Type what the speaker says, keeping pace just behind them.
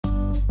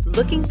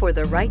Looking for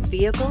the right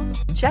vehicle?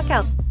 Check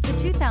out the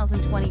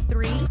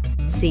 2023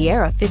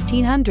 Sierra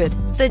 1500.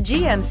 The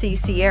GMC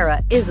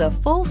Sierra is a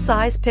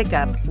full-size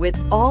pickup with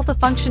all the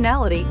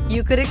functionality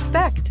you could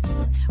expect.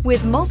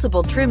 With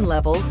multiple trim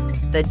levels,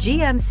 the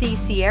GMC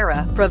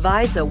Sierra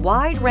provides a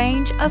wide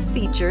range of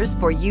features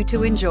for you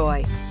to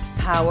enjoy.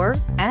 Power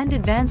and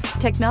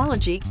advanced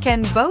technology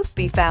can both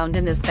be found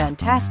in this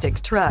fantastic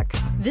truck.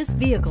 This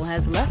vehicle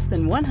has less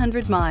than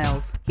 100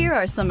 miles. Here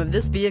are some of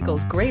this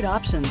vehicle's great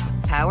options: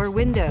 power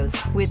windows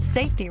with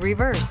safety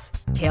reverse,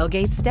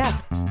 tailgate step,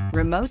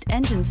 remote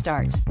engine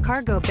start,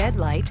 cargo bed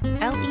light,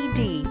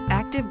 LED,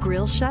 active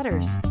grille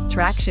shutters,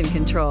 traction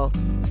control,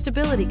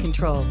 stability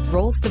control,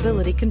 roll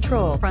stability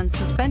control, front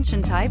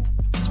suspension type,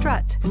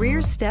 strut,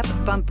 rear step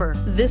bumper.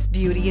 This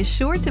beauty is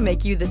sure to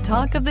make you the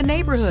talk of the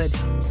neighborhood.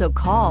 So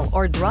call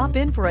or drop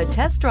in for a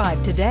test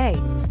drive today.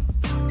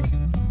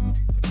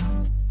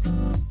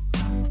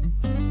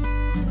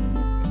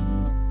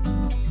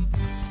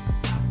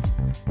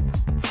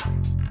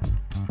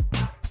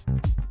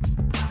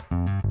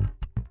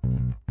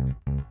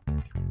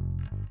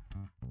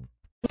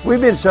 We've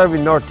been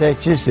serving North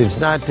Texas since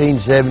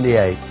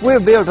 1978.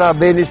 We've built our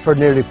business for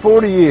nearly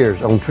 40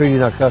 years on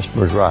treating our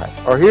customers right.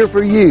 Are here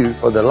for you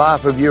for the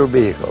life of your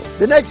vehicle.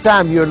 The next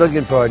time you're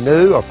looking for a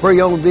new or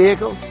pre-owned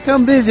vehicle,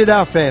 come visit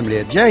our family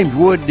at James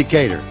Wood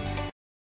Decatur.